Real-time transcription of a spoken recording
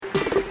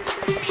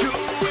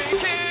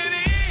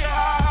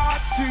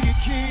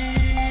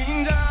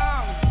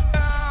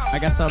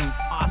got some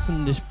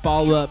awesome to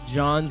follow up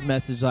John's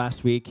message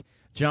last week.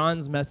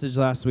 John's message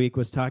last week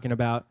was talking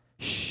about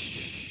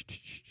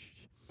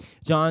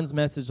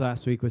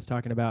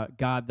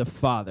God the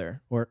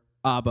Father, or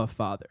Abba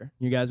Father.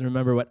 You guys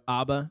remember what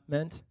Abba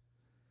meant?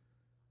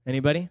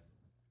 Anybody?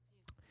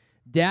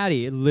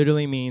 Daddy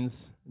literally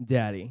means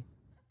daddy,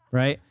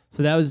 right?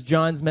 So that was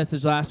John's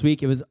message last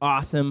week. It was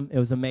awesome. It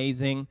was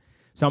amazing.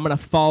 So I'm going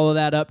to follow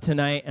that up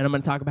tonight, and I'm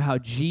going to talk about how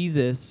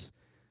Jesus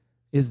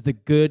is the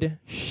good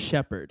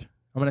shepherd.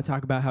 I'm going to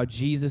talk about how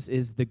Jesus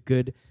is the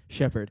good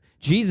shepherd.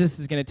 Jesus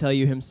is going to tell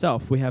you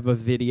himself. We have a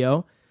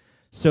video.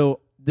 So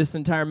this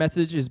entire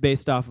message is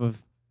based off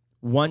of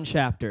one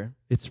chapter.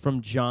 It's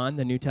from John,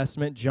 the New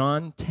Testament,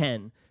 John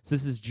 10. So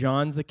this is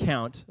John's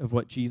account of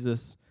what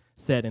Jesus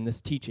said in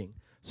this teaching.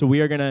 So we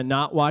are going to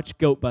not watch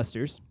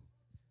Goatbusters,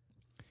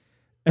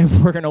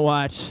 and we're going to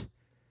watch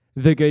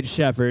The Good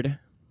Shepherd,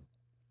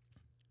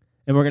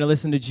 and we're going to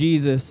listen to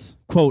Jesus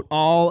quote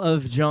all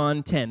of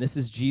John 10. This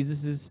is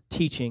Jesus'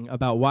 teaching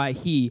about why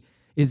he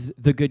is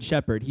the good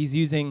shepherd. He's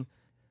using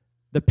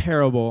the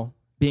parable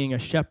being a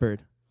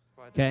shepherd,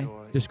 okay,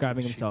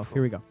 describing himself.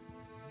 Here we go.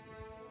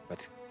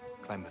 But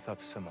climbeth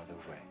up some other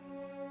way.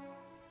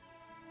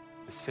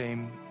 The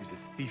same is a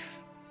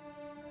thief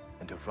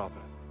and a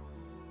robber.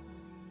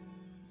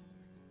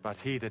 But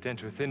he that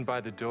entereth in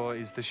by the door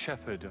is the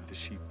shepherd of the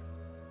sheep.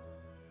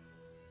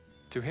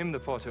 To him the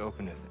porter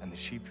openeth, and the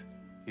sheep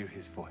hear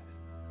his voice.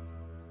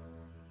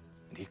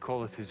 And he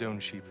calleth his own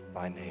sheep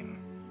by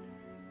name,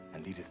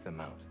 and leadeth them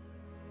out.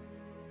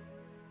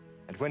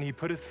 And when he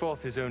putteth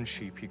forth his own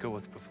sheep, he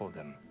goeth before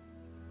them.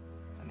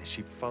 And the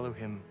sheep follow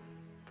him,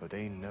 for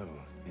they know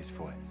his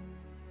voice.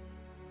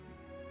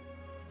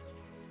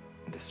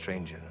 And a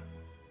stranger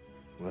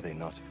will they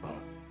not follow,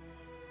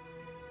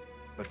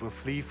 but will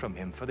flee from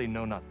him, for they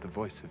know not the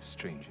voice of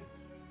strangers.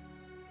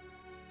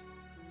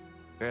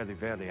 Verily,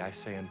 verily, I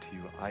say unto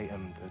you, I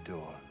am the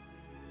door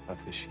of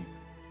the sheep.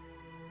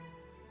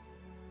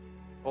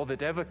 All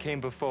that ever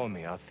came before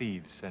me are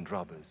thieves and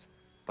robbers,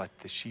 but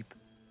the sheep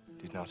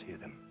did not hear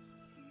them.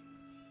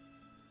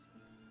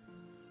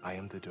 I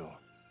am the door.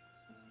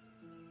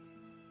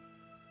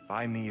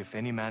 By me, if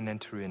any man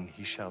enter in,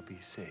 he shall be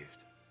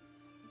saved,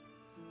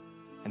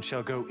 and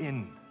shall go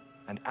in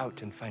and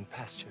out and find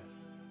pasture.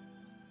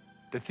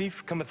 The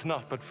thief cometh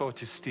not but for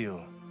to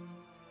steal,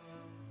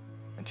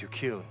 and to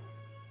kill,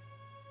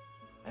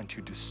 and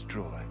to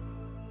destroy.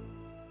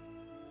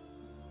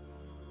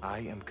 I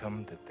am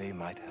come that they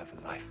might have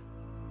life,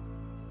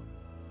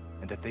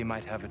 and that they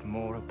might have it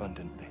more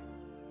abundantly.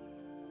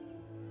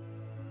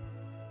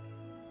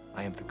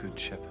 I am the good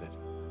shepherd.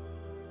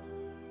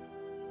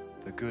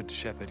 The good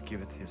shepherd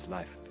giveth his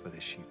life for the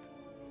sheep.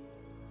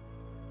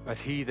 But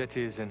he that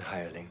is an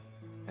hireling,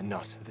 and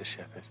not the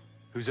shepherd,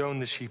 whose own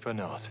the sheep are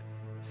not,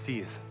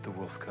 seeth the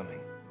wolf coming,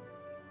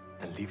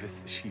 and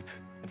leaveth the sheep,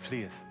 and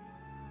fleeth.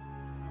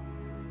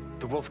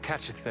 The wolf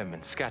catcheth them,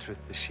 and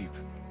scattereth the sheep.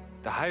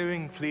 The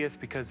hireling fleeth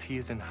because he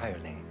is an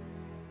hireling,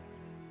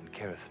 and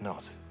careth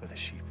not for the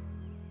sheep.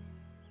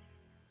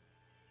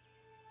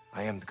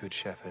 I am the good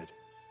shepherd,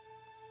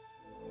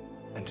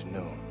 and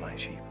know my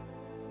sheep,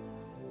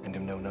 and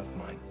am known of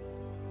mine.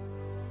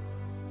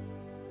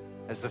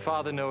 As the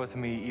Father knoweth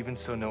me, even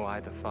so know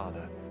I the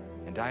Father,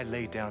 and I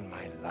lay down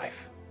my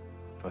life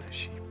for the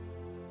sheep.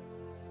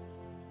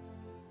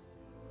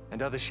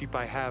 And other sheep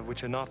I have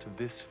which are not of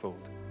this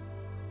fold.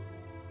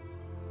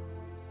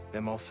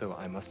 Them also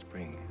I must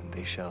bring, and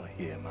they shall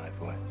hear my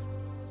voice.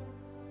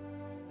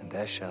 And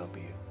there shall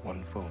be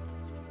one fold,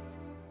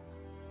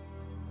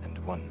 and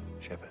one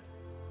shepherd.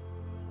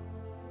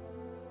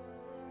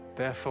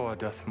 Therefore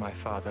doth my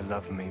Father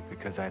love me,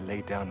 because I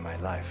lay down my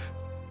life,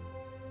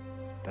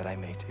 that I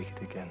may take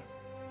it again.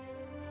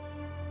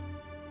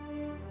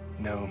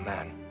 No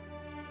man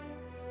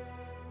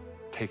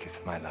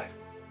taketh my life,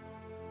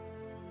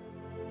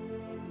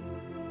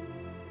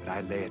 but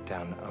I lay it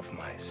down of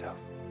myself.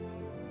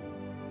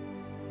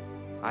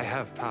 I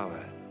have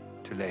power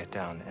to lay it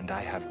down, and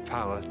I have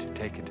power to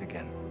take it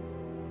again.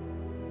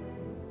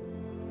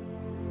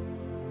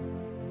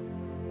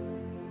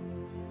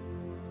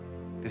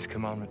 This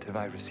commandment have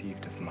I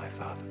received of my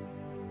Father.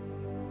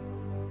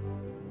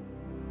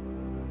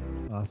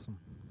 Awesome.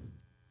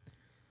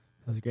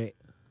 That was great.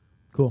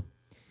 Cool.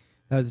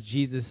 That was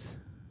Jesus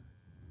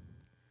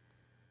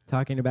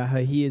talking about how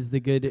he is the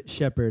good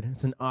shepherd.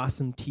 It's an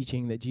awesome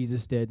teaching that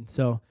Jesus did.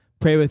 So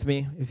pray with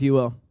me, if you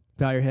will.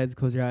 Bow your heads,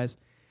 close your eyes.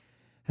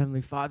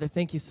 Heavenly Father,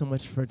 thank you so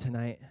much for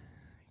tonight.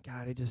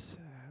 God,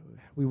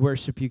 we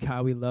worship you,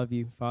 God. We love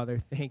you,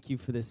 Father. Thank you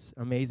for this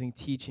amazing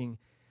teaching.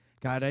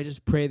 God, I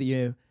just pray that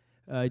you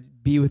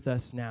be with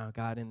us now,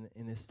 God, in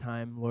this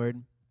time,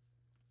 Lord.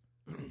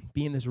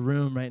 Be in this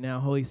room right now.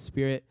 Holy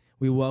Spirit,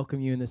 we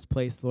welcome you in this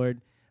place, Lord.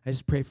 I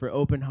just pray for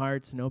open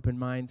hearts and open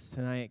minds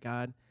tonight,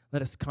 God.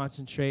 Let us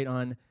concentrate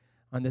on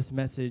this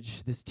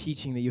message, this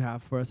teaching that you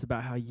have for us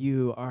about how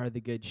you are the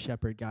good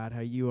shepherd, God,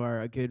 how you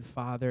are a good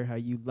father, how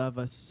you love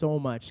us so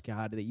much,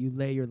 God, that you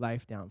lay your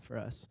life down for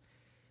us.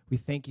 We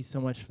thank you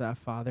so much for that,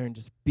 Father, and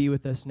just be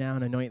with us now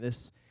and anoint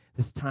this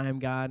this time,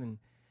 God, and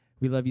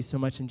we love you so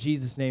much. In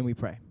Jesus' name we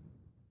pray.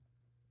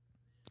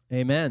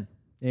 Amen.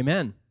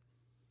 Amen.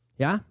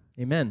 Yeah?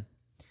 Amen.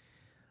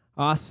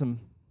 Awesome.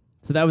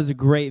 So that was a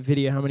great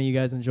video. How many of you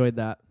guys enjoyed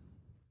that?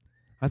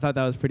 I thought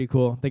that was pretty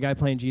cool. The guy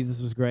playing Jesus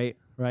was great,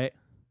 right?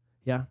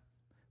 Yeah?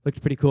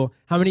 Looked pretty cool.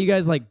 How many of you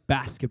guys like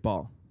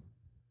basketball?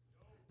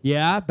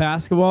 Yeah,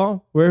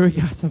 basketball? Where we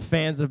got some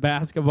fans of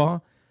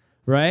basketball,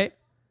 right?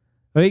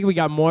 I think we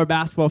got more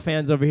basketball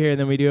fans over here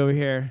than we do over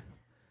here.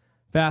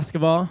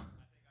 Basketball?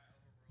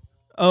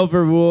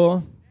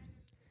 Overrule.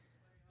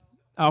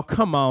 Oh,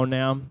 come on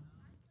now.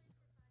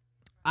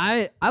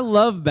 I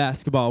love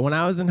basketball. When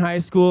I was in high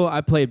school,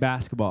 I played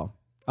basketball.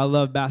 I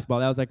loved basketball.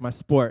 That was like my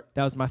sport.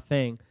 That was my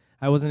thing.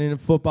 I wasn't into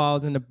football. I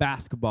was into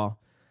basketball.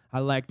 I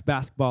liked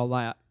basketball a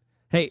lot.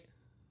 Hey,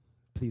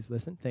 please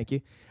listen. Thank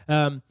you.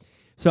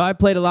 So I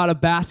played a lot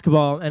of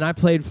basketball, and I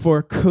played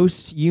for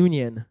Coast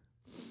Union.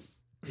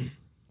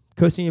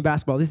 Coast Union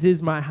basketball. This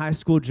is my high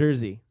school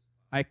jersey.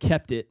 I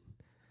kept it.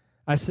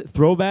 I said,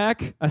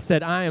 throwback. I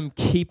said, I am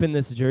keeping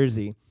this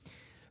jersey.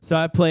 So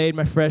I played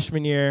my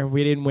freshman year.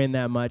 We didn't win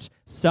that much.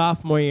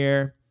 Sophomore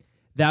year,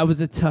 that was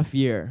a tough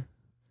year.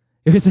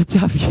 It was a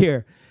tough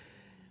year.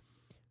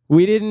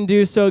 We didn't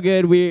do so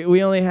good.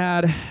 We only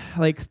had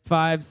like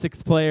 5,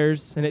 6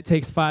 players, and it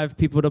takes 5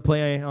 people to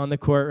play on the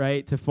court,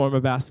 right, to form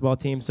a basketball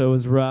team, so it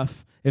was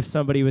rough. If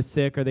somebody was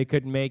sick or they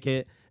couldn't make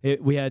it,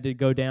 we had to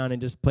go down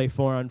and just play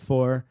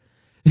 4-on-4.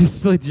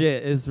 It's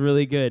legit. It's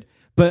really good.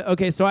 But,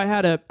 okay, so I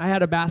had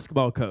a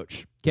basketball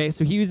coach, okay?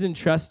 So he was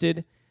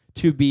entrusted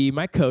to be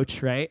my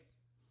coach, right?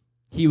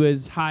 He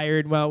was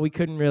hired. Well, we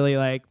didn't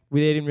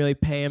really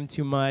pay him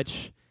too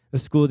much. The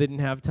school didn't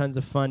have tons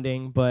of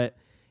funding, but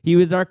he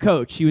was our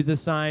coach. He was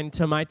assigned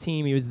to my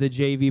team. He was the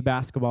JV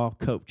basketball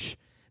coach.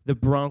 The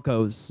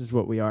Broncos is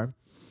what we are.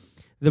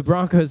 The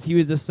Broncos, he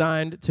was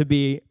assigned to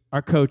be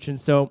our coach, and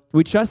so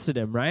we trusted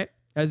him, right?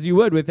 As you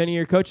would with any of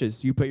your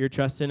coaches. You put your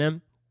trust in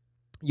him.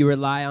 You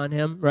rely on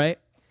him, right?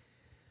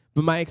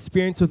 But my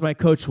experience with my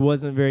coach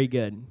wasn't very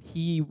good.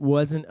 He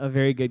wasn't a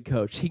very good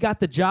coach. He got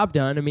the job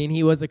done. I mean,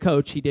 he was a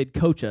coach. He did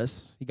coach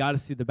us. He got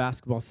us through the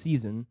basketball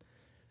season,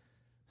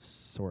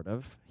 sort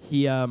of.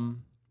 He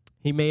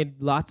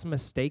made lots of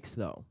mistakes,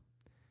 though.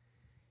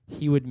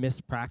 He would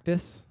miss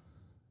practice.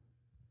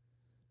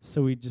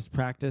 So we'd just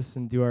practice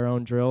and do our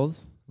own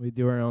drills. We'd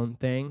do our own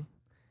thing.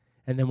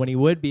 And then when he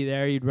would be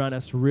there, he'd run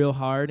us real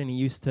hard, and he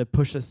used to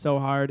push us so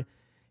hard,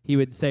 he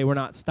would say, we're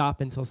not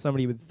stopping until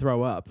somebody would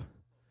throw up.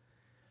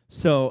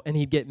 So, and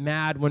he'd get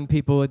mad when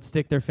people would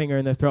stick their finger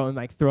in their throat and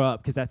like throw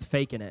up because that's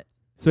faking it.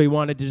 So he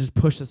wanted to just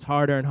push us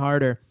harder and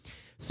harder.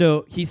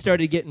 So he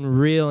started getting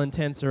real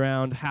intense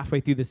around halfway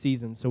through the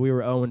season. So we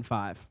were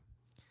 0-5.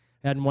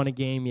 Hadn't won a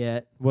game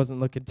yet. Wasn't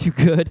looking too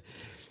good.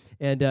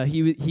 And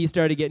he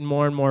started getting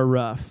more and more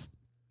rough.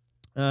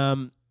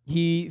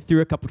 He threw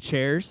a couple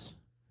chairs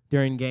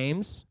during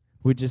games.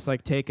 Would just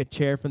like take a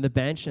chair from the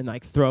bench and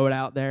like throw it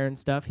out there and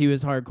stuff. He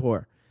was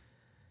hardcore.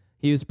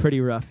 He was pretty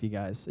rough, you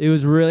guys. It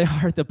was really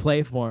hard to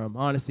play for him,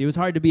 honestly. It was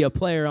hard to be a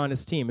player on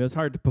his team. It was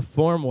hard to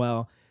perform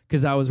well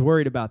because I was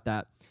worried about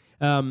that.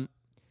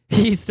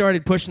 He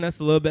started pushing us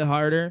a little bit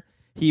harder.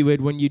 He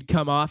would, when you'd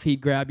come off,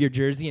 he'd grab your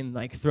jersey and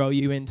like throw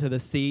you into the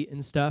seat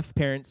and stuff.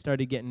 Parents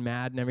started getting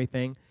mad and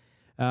everything.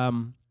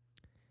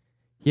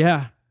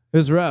 Yeah, it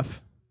was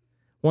rough.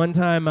 One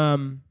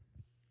time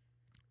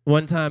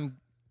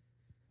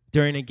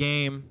during a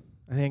game,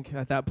 I think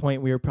at that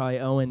point we were probably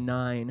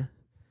 0-9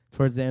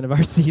 towards the end of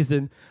our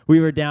season. We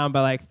were down by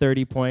like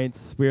 30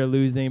 points. We were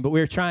losing, but we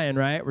were trying,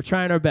 right? We're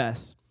trying our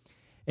best.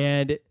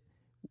 And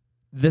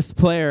this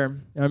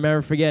player, I'll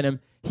never forget him,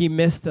 he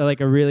missed a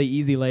really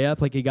easy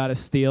layup, like he got a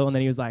steal, and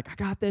then he was like, I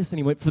got this, and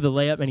he went for the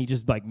layup, and he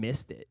just like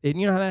missed it.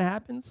 And you know how that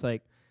happens?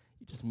 Like,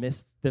 you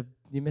missed the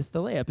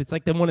layup. It's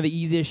like one of the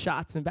easiest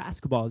shots in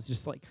basketball. It's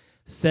just like,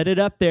 set it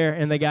up there,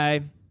 and the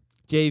guy,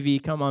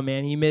 JV, come on,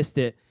 man, he missed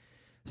it.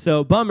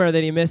 So bummer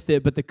that he missed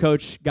it, but the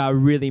coach got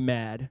really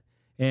mad,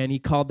 and he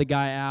called the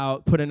guy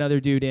out, put another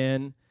dude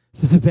in,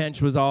 so the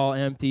bench was all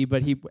empty,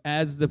 but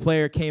as the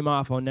player came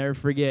off, I'll never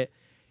forget,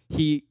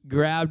 he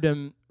grabbed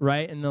him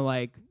right in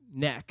the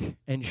neck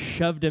and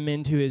shoved him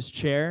into his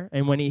chair,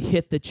 and when he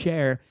hit the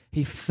chair,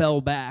 he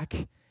fell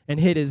back and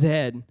hit his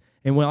head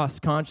and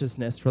lost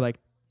consciousness for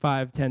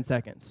 5-10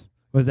 seconds,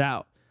 was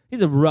out.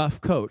 He's a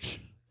rough coach.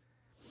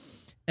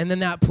 And then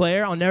that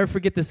player, I'll never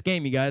forget this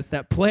game, you guys,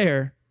 that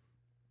player,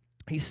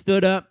 he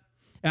stood up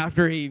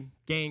after he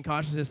gained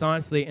consciousness,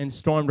 honestly, and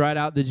stormed right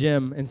out the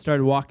gym and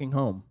started walking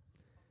home.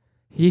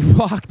 He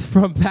walked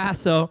from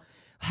Paso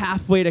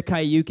halfway to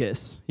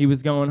Cayucas. He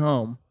was going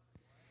home.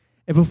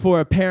 And before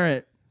a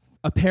parent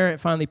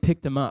finally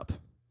picked him up.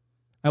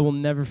 I will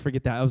never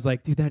forget that. I was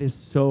like, dude, that is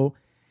so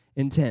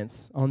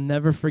intense. I'll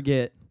never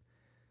forget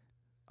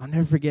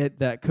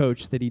that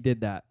coach that he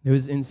did that. It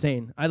was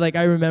insane. I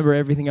remember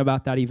everything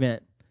about that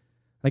event.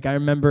 I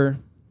remember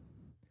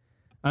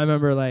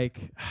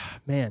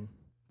man,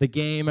 the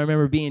game. I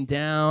remember being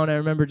down. I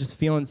remember just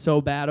feeling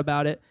so bad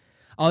about it.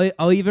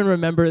 I'll even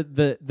remember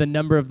the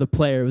number of the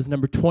player. It was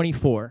number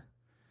 24.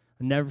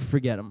 I'll never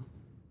forget him.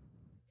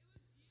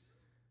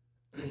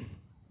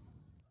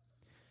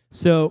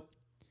 So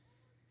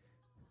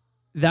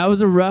that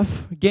was a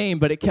rough game,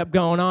 but it kept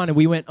going on, and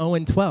we went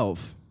 0-12.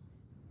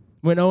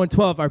 Went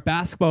 0-12. Our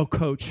basketball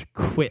coach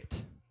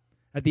quit.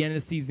 At the end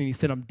of the season, he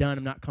said, I'm done.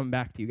 I'm not coming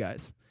back to you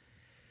guys.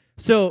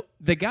 So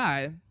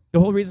the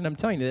whole reason I'm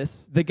telling you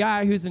this, the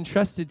guy who's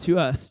entrusted to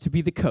us to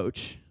be the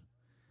coach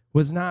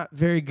was not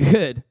very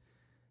good.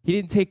 He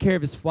didn't take care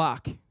of his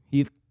flock.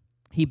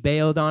 He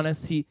bailed on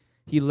us. He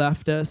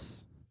left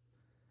us.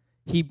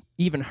 He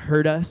even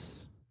hurt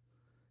us.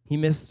 He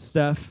missed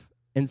stuff,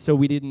 and so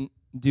we didn't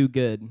do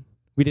good.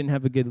 We didn't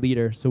have a good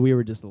leader, so we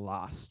were just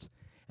lost.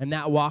 And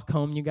that walk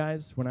home, you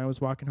guys, when I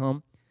was walking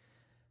home,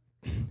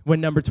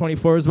 when number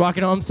 24 was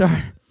walking home,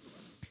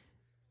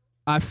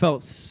 I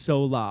felt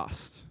so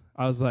lost.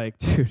 I was like,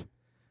 dude,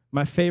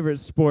 my favorite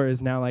sport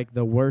is now like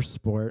the worst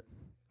sport.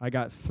 I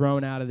got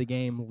thrown out of the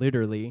game,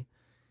 literally.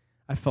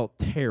 I felt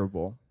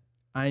terrible.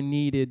 I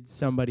needed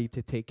somebody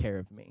to take care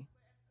of me.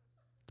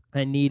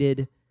 I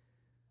needed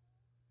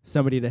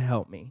somebody to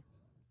help me.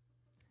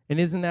 And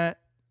isn't that,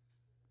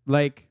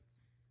 like,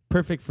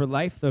 perfect for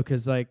life, though?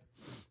 Because, like,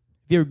 have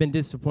you ever been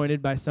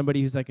disappointed by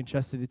somebody who's, like,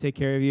 entrusted to take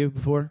care of you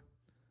before?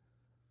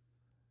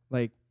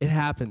 Like, it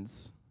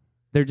happens.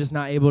 They're just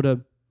not able to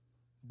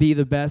be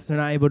the best. They're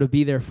not able to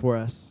be there for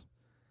us.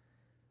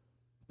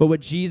 But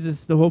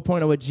the whole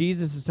point of what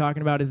Jesus is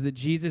talking about is that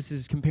Jesus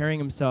is comparing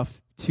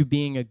himself to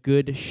being a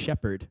good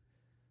shepherd.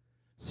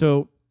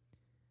 So,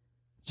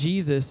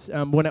 Jesus,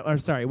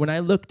 when I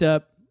looked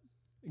up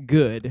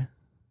good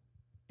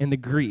in the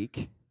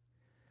Greek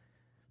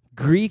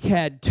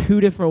had two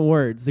different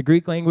words. The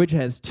Greek language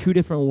has two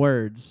different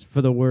words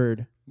for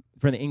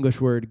the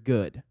English word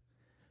good.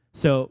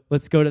 So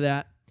let's go to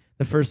that.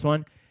 The first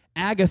one,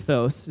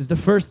 agathos, is the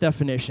first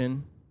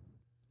definition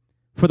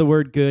for the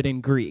word good in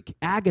Greek.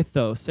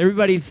 Agathos.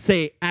 Everybody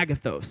say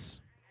agathos.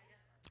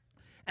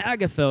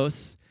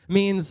 Agathos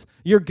means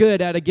you're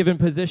good at a given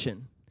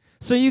position.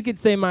 So you could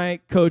say my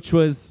coach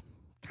was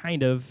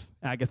kind of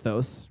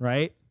agathos,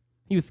 right?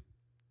 He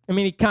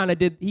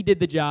did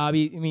the job.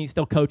 He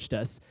still coached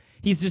us.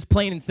 He's just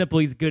plain and simple,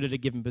 he's good at a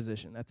given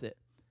position. That's it.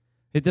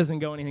 It doesn't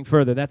go anything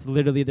further. That's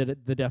literally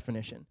the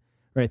definition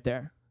right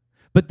there.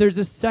 But there's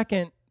a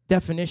second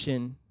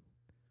definition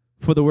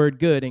for the word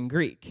good in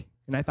Greek,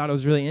 and I thought it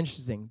was really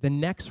interesting. The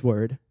next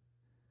word,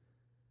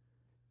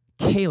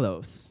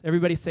 kalos.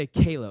 Everybody say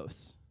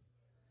kalos.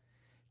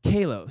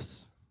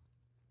 Kalos.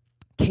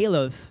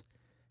 Kalos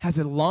has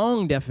a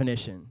long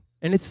definition,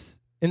 and it's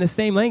in the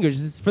same language.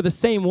 It's for the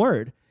same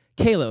word.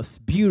 Kalos,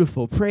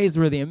 beautiful,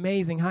 praiseworthy,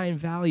 amazing, high in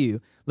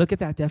value. Look at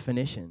that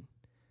definition.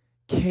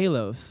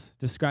 Kalos,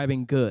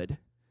 describing good.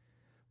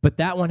 But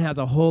that one has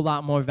a whole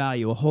lot more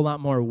value, a whole lot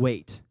more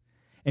weight.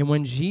 And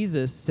when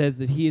Jesus says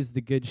that he is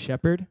the good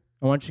shepherd,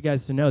 I want you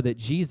guys to know that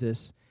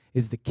Jesus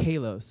is the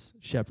kalos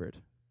shepherd.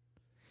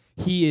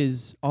 He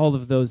is all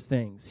of those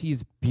things.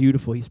 He's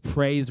beautiful. He's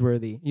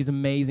praiseworthy. He's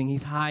amazing.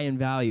 He's high in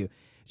value.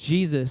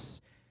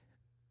 Jesus,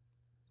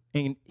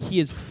 and he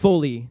is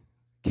fully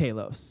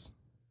kalos.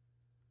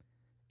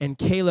 And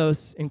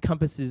kalos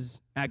encompasses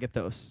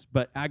agathos,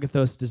 but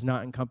agathos does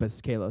not encompass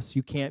kalos.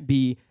 You can't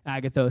be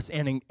agathos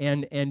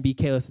and be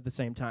kalos at the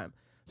same time.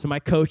 So my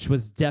coach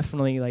was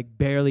definitely like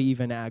barely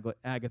even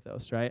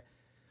agathos, right?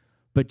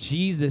 But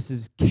Jesus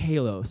is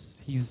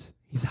kalos. He's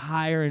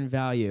higher in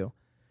value.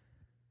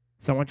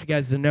 So I want you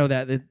guys to know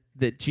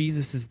that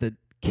Jesus is the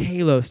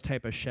kalos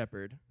type of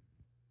shepherd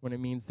when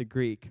it means the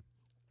Greek.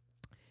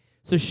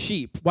 So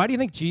sheep. Why do you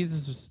think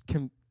Jesus was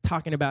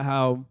talking about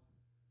how,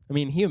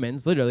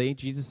 humans, literally,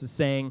 Jesus is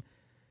saying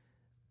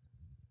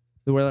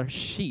that we're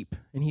sheep,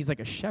 and he's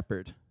like a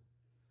shepherd.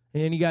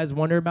 And you guys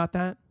wonder about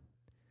that?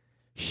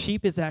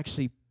 Sheep is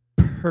actually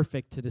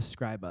perfect to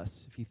describe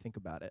us, if you think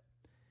about it.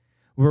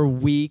 We're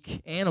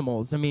weak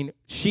animals.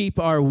 Sheep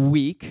are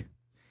weak.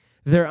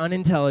 They're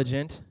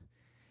unintelligent.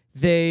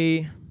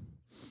 They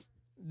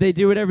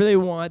do whatever they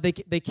want.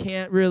 They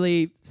can't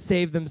really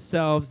save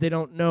themselves. They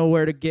don't know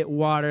where to get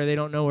water. They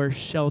don't know where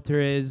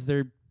shelter is.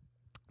 They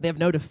have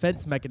no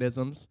defense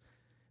mechanisms.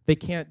 They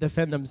can't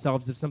defend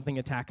themselves if something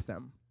attacks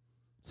them.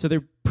 So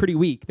they're pretty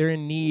weak. They're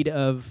in need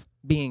of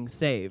being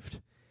saved.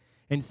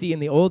 And see, in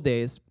the old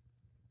days,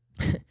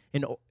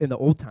 in the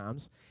old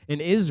times,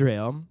 in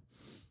Israel,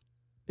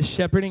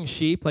 shepherding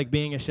sheep, like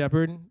being a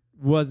shepherd,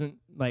 wasn't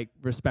like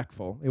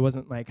respectful. It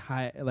wasn't like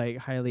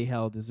highly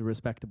held as a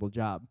respectable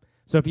job.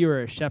 So if you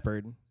were a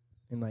shepherd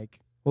in like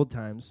old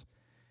times,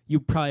 you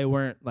probably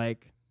weren't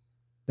like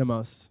the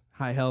most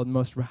high-held,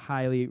 most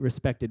highly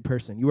respected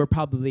person. You were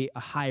probably a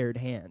hired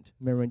hand.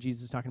 Remember when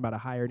Jesus was talking about a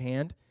hired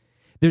hand?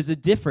 There's a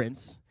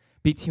difference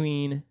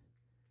between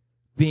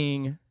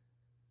being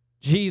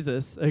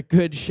Jesus, a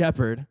good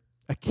shepherd,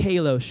 a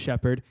kalos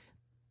shepherd,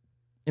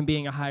 and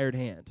being a hired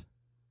hand.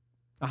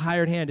 A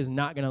hired hand is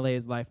not going to lay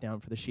his life down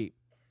for the sheep.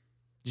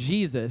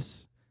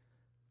 Jesus,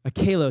 a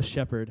kalos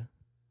shepherd,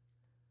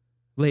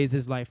 lays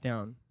his life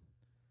down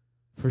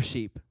for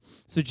sheep.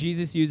 So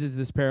Jesus uses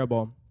this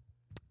parable,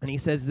 and he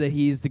says that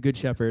he is the good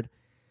shepherd.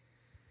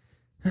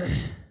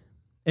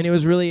 And it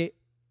was really,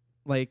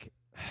 like,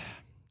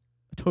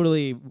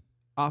 totally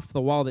off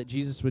the wall that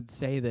Jesus would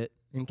say that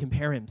and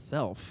compare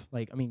himself.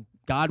 Like, I mean,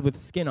 God with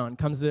skin on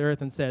comes to the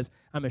earth and says,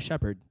 I'm a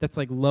shepherd. That's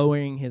like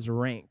lowering his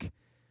rank.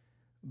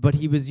 But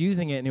he was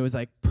using it, and it was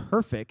like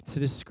perfect to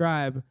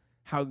describe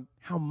how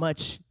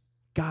much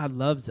God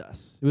loves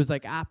us. It was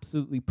like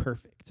absolutely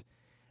perfect.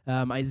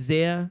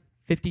 Isaiah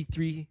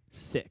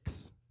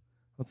 53:6.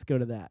 Let's go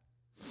to that.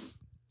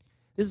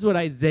 This is what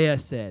Isaiah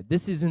said.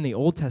 This is in the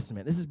Old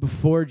Testament. This is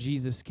before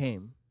Jesus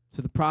came.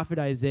 So the prophet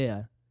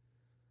Isaiah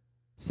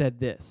said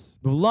this.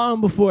 But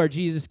long before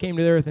Jesus came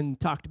to the earth and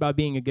talked about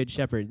being a good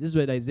shepherd, this is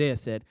what Isaiah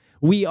said.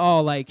 We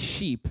all, like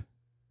sheep,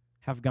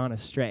 have gone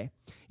astray.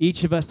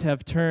 Each of us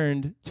have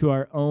turned to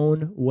our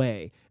own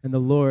way, and the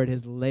Lord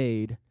has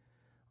laid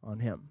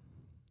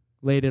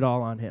it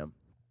all on him.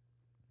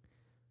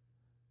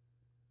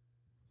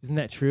 Isn't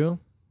that true?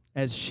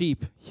 As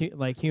sheep,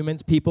 like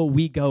humans, people,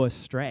 we go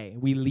astray.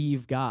 We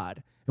leave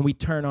God, and we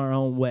turn our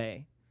own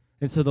way.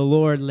 And so the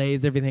Lord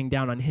lays everything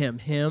down on him.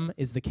 Him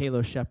is the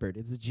Kalos shepherd.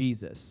 It's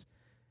Jesus,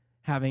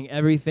 having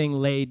everything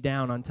laid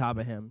down on top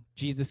of him.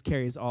 Jesus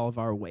carries all of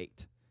our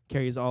weight,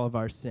 carries all of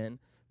our sin.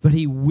 But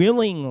he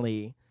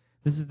willingly,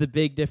 this is the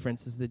big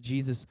difference, is that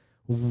Jesus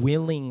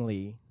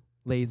willingly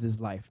lays his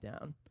life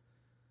down.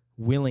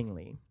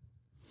 Willingly.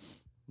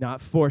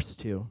 Not forced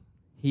to.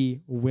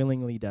 He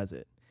willingly does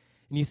it.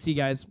 And you see,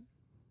 guys,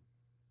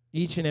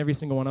 each and every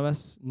single one of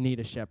us need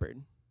a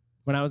shepherd.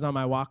 When I was on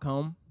my walk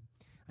home,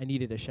 I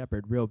needed a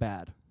shepherd real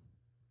bad.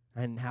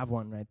 I didn't have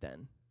one right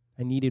then.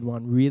 I needed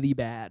one really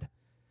bad.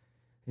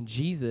 And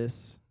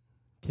Jesus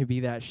can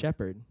be that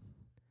shepherd.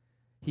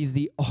 He's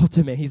the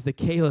ultimate. He's the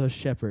Kalos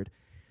shepherd.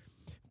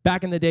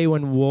 Back in the day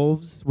when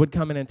wolves would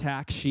come and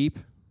attack sheep,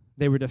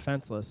 they were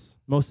defenseless.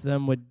 Most of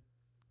them would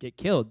get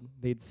killed.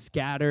 They'd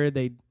scatter.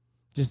 They'd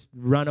just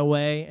run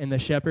away. And the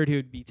shepherd who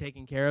would be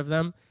taking care of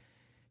them,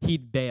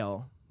 he'd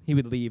bail. He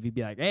would leave. He'd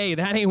be like, hey,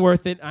 that ain't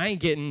worth it. I ain't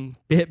getting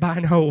bit by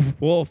no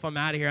wolf. I'm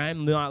out of here.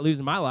 I'm not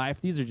losing my life.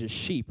 These are just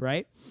sheep,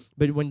 right?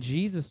 But when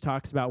Jesus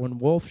talks about when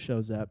wolf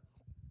shows up,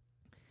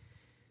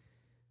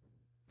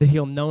 that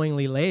he'll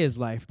knowingly lay his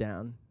life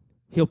down.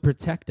 He'll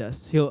protect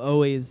us. He'll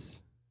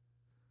always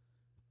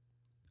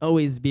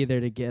be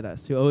there to get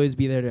us. He'll always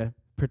be there to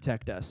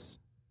protect us.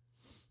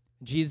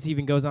 Jesus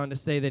even goes on to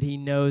say that he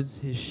knows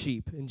his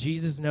sheep. And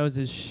Jesus knows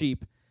his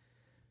sheep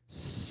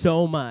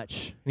so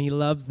much, and he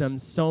loves them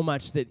so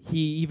much that he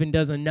even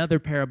does another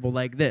parable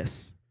like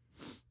this.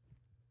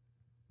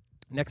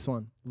 Next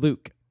one,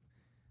 Luke.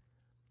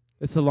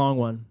 It's a long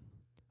one.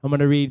 I'm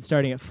going to read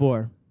starting at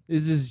 4.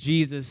 This is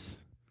Jesus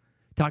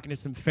talking to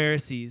some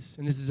Pharisees,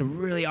 and this is a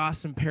really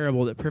awesome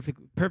parable that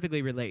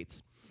perfectly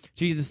relates.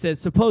 Jesus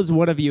says, suppose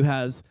one of you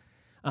has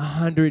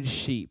 100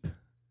 sheep,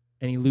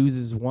 and he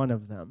loses one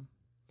of them.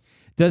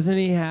 Doesn't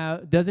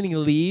he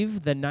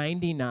leave the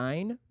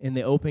 99 in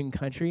the open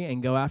country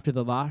and go after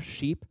the lost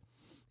sheep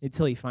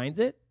until he finds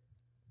it?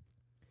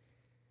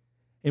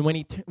 And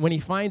when he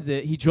finds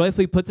it, he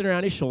joyfully puts it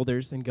around his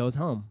shoulders and goes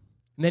home.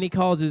 And then he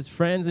calls his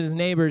friends and his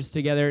neighbors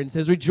together and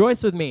says,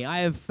 rejoice with me, I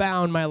have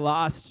found my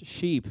lost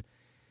sheep.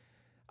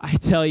 I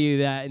tell you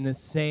that in the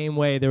same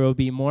way there will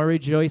be more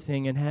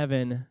rejoicing in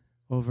heaven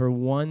over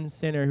one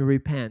sinner who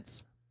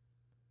repents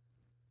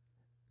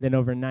than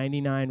over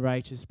 99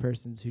 righteous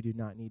persons who do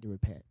not need to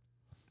repent.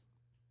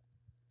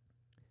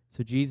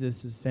 So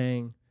Jesus is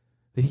saying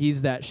that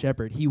he's that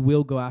shepherd. He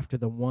will go after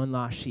the one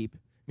lost sheep,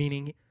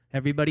 meaning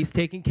everybody's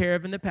taken care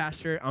of in the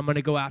pasture. I'm going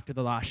to go after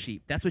the lost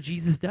sheep. That's what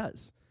Jesus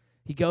does.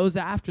 He goes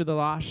after the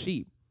lost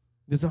sheep.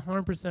 This is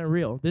 100%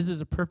 real. This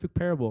is a perfect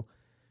parable.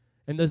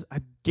 And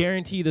I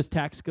guarantee you the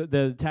tax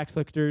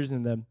collectors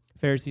and the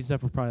Pharisee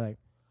stuff were probably like,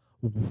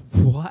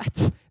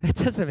 what? That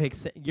doesn't make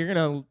sense. You're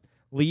going to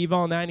leave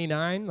all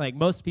 99? Like,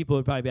 most people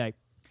would probably be like,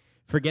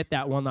 forget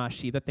that one lost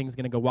sheep. That thing's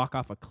going to go walk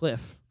off a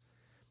cliff.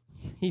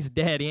 He's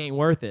dead. He ain't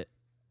worth it.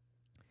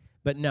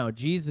 But no,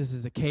 Jesus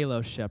is a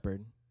Kalos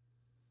shepherd.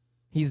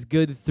 He's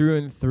good through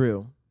and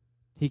through.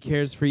 He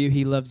cares for you.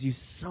 He loves you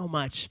so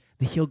much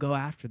that he'll go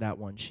after that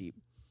one sheep.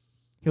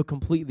 He'll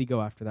completely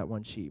go after that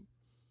one sheep.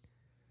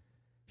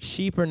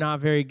 Sheep are not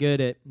very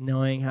good at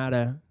knowing how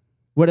to...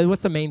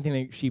 What's the main thing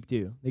that sheep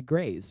do? They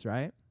graze,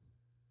 right?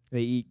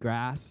 They eat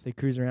grass. They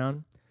cruise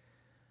around.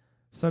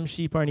 Some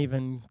sheep aren't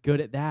even good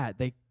at that.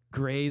 They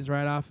graze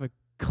right off a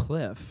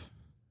cliff.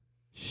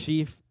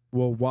 Sheep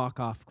will walk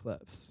off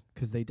cliffs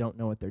because they don't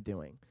know what they're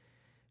doing.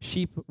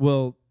 Sheep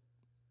will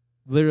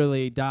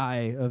literally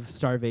die of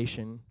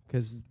starvation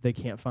because they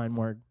can't find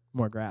more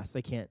grass.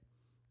 They can't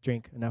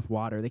drink enough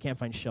water. They can't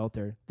find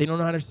shelter. They don't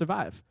know how to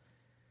survive.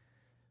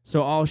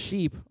 So all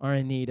sheep are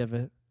in need of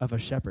a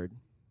shepherd,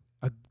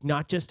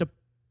 not just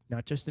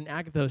an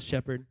agathos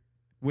shepherd.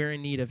 We're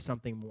in need of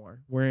something more.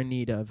 We're in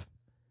need of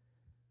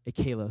a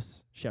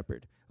Kalos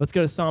shepherd. Let's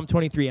go to Psalm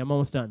 23. I'm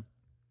almost done.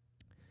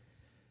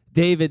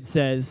 David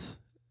says,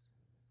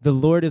 the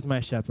Lord is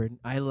my shepherd.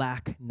 I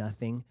lack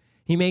nothing.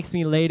 He makes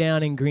me lay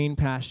down in green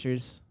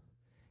pastures.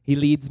 He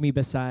leads me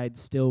beside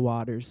still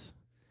waters.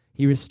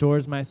 He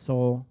restores my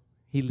soul.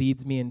 He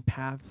leads me in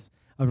paths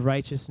of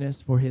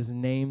righteousness for his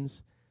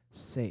name's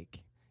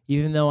sake.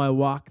 Even though I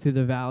walk through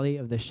the valley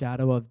of the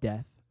shadow of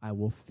death, I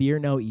will fear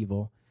no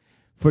evil,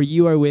 for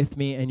you are with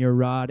me, and your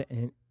rod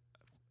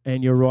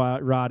and your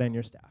rod and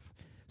your staff.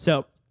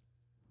 So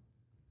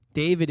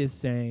David is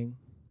saying,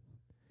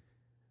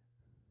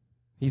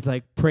 he's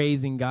like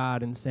praising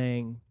God and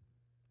saying,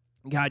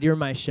 God, you're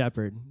my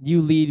shepherd.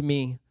 You lead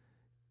me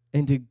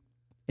into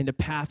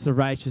paths of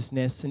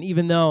righteousness. And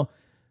even though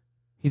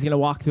he's going to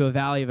walk through a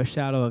valley of a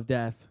shadow of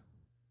death,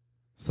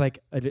 it's like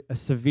a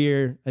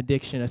severe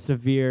addiction, a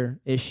severe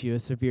issue, a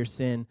severe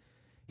sin.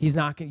 You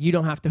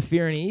don't have to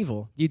fear any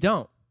evil. You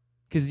don't,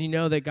 because you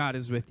know that God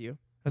is with you.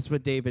 That's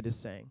what David is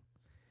saying.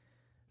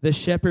 The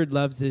shepherd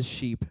loves his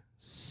sheep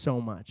so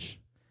much.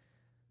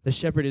 The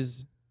shepherd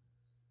is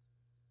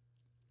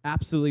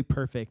absolutely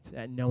perfect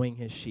at knowing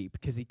his sheep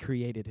because he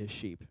created his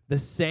sheep. The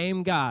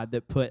same God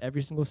that put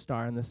every single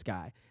star in the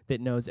sky,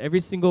 that knows every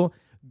single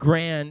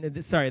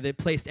that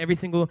placed every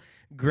single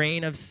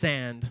grain of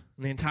sand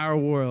in the entire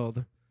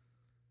world,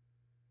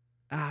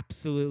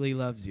 absolutely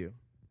loves you.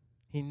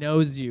 He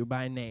knows you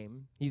by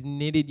name. He's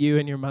knitted you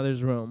in your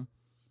mother's womb.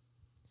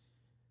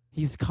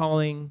 He's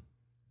calling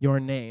your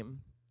name.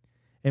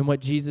 And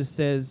what Jesus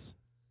says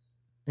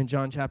in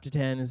John chapter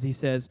 10 is he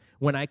says,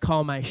 when I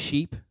call my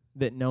sheep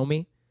that know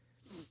me,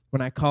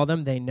 when I call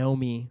them, they know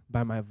me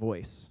by my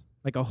voice.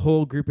 Like a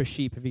whole group of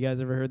sheep. Have you guys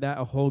ever heard that?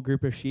 A whole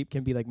group of sheep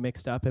can be like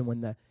mixed up, and when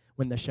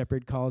the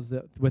shepherd calls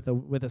with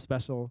a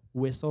special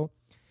whistle,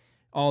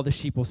 all the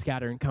sheep will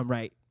scatter and come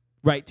right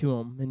to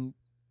him. And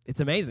it's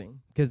amazing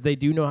because they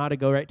do know how to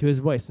go right to his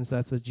voice. And so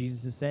that's what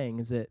Jesus is saying,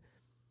 is that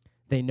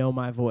they know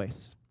my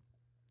voice.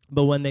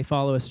 But when they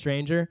follow a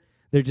stranger,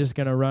 they're just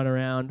going to run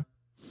around.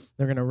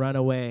 They're going to run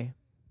away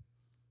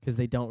because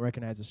they don't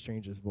recognize a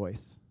stranger's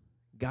voice.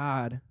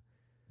 God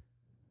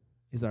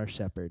is our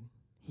shepherd.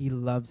 He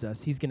loves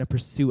us. He's going to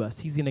pursue us.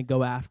 He's going to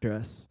go after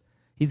us.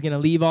 He's going to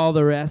leave all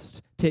the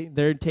rest.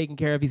 They're taken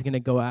care of. He's going to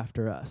go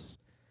after us.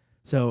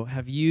 So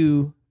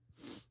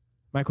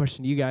my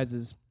question to you guys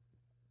is,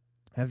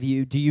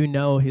 do you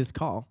know his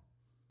call?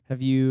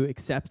 Have you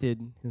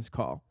accepted his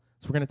call?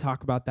 So we're going to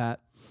talk about that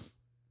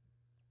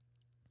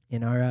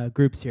in our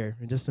groups here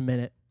in just a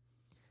minute.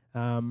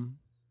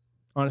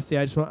 Honestly,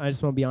 I just want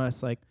to be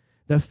honest. Like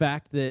the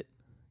fact that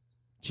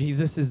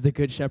Jesus is the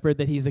good shepherd,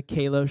 that he's a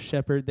kalos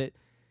shepherd, that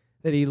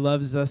he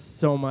loves us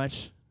so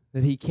much,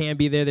 that he can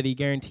be there, that he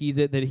guarantees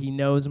it, that he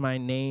knows my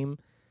name.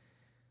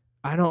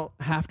 I don't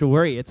have to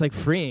worry. It's like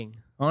freeing.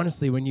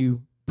 Honestly, when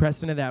you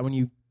press into that, when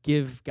you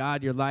give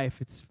God your life,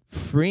 it's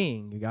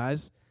freeing, you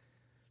guys,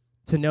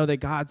 to know that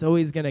God's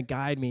always going to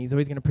guide me. He's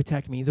always going to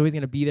protect me. He's always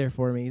going to be there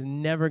for me. He's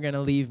never going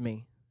to leave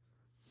me.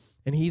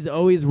 And he's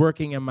always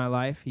working in my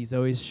life. He's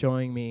always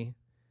showing me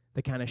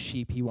the kind of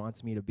sheep he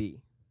wants me to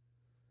be.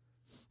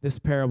 This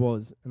parable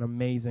is an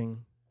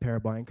amazing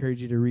parable. I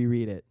encourage you to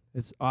reread it.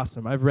 It's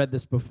awesome. I've read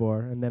this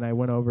before, and then I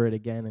went over it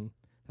again, and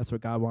that's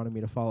what God wanted me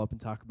to follow up and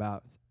talk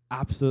about. It's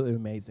absolutely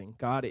amazing.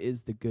 God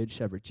is the good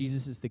shepherd.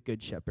 Jesus is the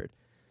good shepherd.